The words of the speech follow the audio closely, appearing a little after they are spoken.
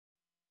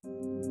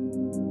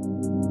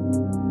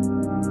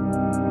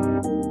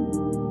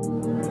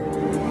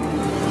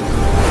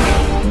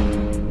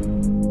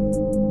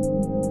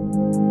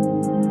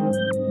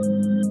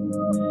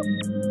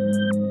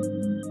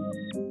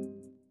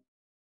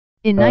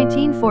In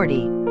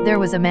 1940, there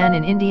was a man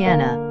in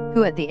Indiana,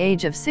 who at the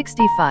age of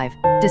 65,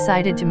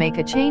 decided to make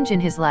a change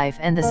in his life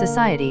and the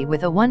society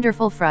with a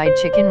wonderful fried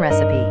chicken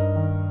recipe.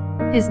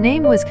 His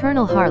name was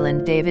Colonel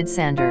Harland David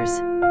Sanders.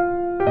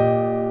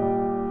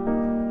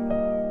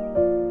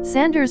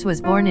 Sanders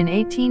was born in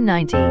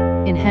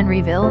 1890, in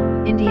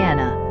Henryville,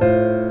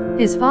 Indiana.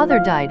 His father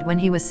died when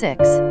he was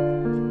 6.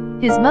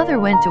 His mother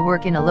went to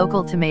work in a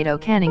local tomato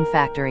canning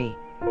factory.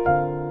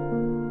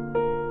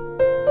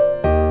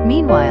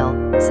 Meanwhile,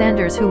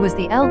 Sanders, who was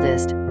the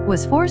eldest,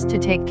 was forced to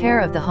take care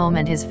of the home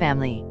and his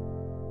family.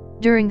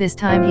 During this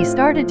time he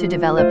started to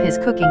develop his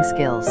cooking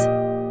skills.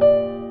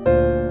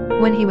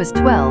 When he was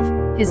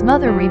 12, his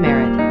mother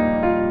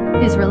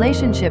remarried. His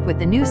relationship with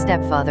the new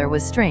stepfather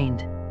was strained.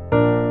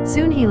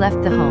 Soon he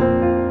left the home.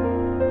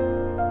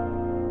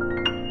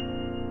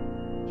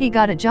 He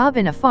got a job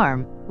in a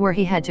farm, where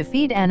he had to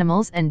feed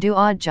animals and do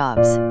odd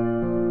jobs.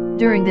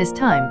 During this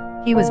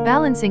time, he was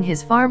balancing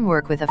his farm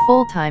work with a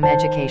full-time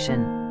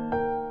education.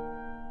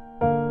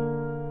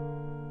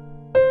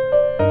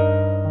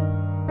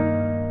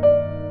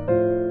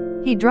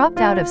 He dropped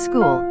out of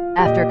school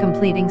after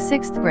completing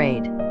 6th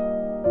grade.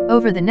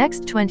 Over the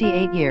next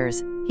 28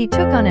 years, he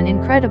took on an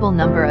incredible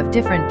number of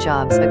different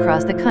jobs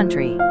across the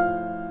country.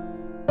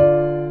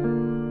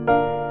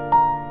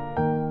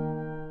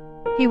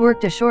 He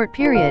worked a short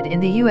period in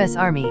the U.S.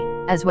 Army,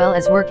 as well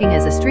as working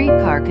as a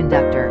streetcar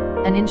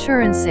conductor, an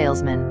insurance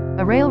salesman,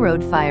 a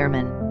railroad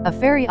fireman, a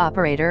ferry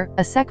operator,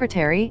 a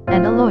secretary,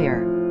 and a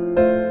lawyer.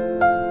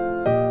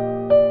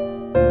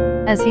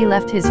 As he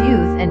left his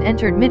youth and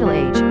entered middle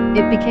age,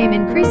 it became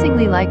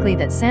increasingly likely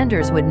that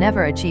Sanders would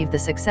never achieve the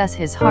success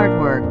his hard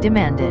work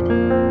demanded.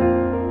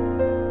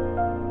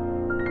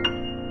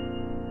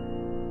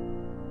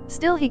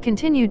 Still, he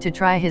continued to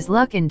try his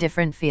luck in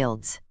different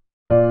fields.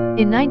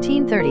 In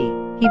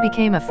 1930, he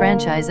became a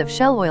franchise of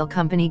Shell Oil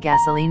Company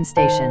gasoline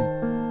station.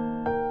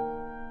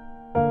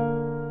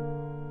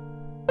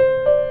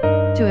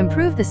 To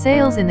improve the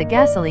sales in the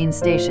gasoline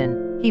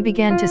station, he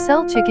began to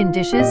sell chicken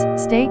dishes,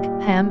 steak,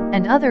 ham,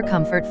 and other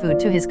comfort food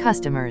to his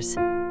customers.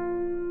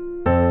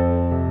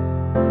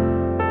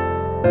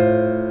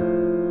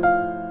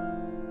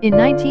 In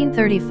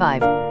 1935,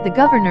 the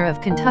governor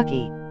of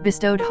Kentucky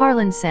bestowed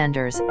Harland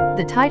Sanders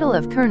the title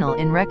of colonel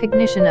in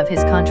recognition of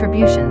his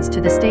contributions to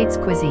the state's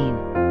cuisine.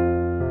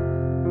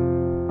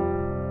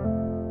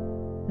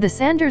 The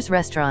Sanders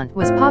restaurant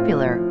was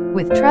popular,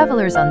 with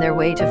travelers on their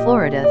way to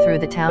Florida through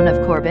the town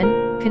of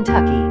Corbin,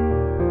 Kentucky.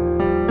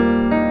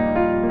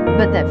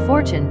 But that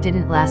fortune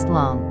didn't last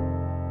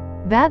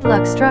long. Bad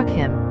luck struck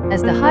him,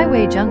 as the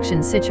highway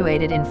junction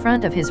situated in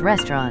front of his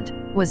restaurant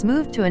was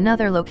moved to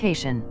another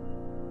location.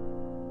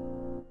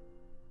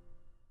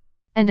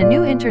 And a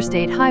new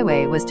interstate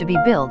highway was to be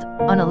built,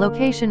 on a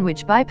location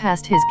which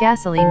bypassed his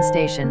gasoline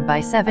station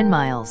by 7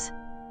 miles.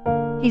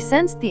 He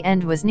sensed the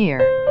end was near.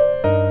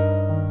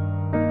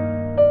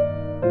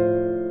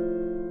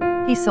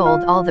 He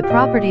sold all the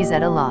properties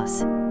at a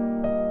loss.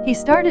 He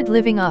started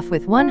living off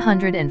with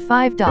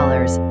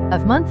 $105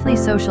 of monthly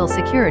Social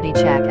Security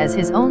check as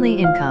his only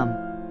income.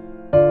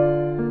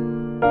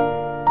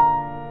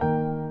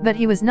 But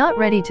he was not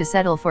ready to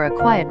settle for a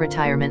quiet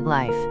retirement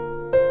life.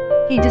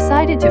 He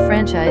decided to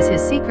franchise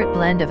his secret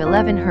blend of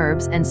 11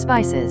 herbs and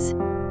spices.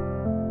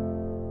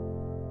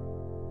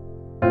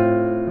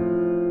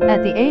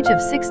 At the age of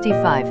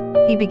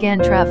 65, he began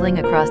traveling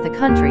across the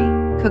country,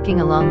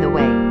 cooking along the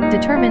way,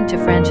 determined to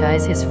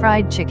franchise his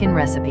fried chicken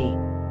recipe.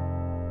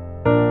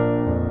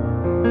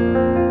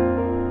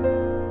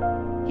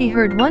 He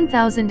heard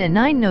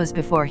 1,009 no's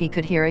before he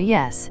could hear a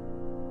yes.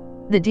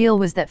 The deal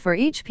was that for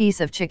each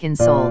piece of chicken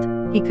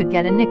sold, he could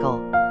get a nickel.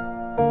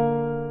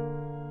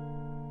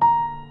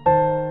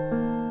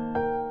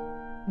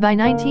 By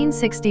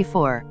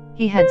 1964,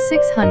 he had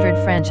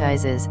 600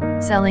 franchises,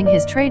 selling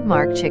his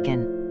trademark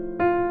chicken.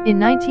 In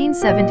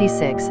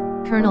 1976,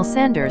 Colonel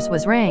Sanders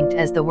was ranked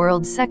as the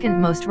world's second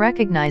most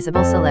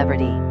recognizable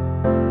celebrity.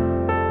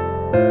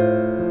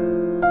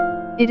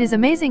 It is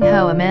amazing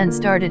how a man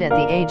started at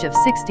the age of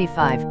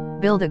 65,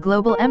 built a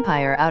global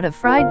empire out of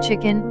fried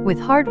chicken, with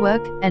hard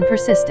work and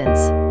persistence.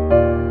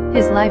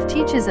 His life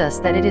teaches us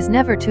that it is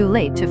never too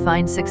late to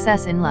find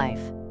success in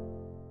life.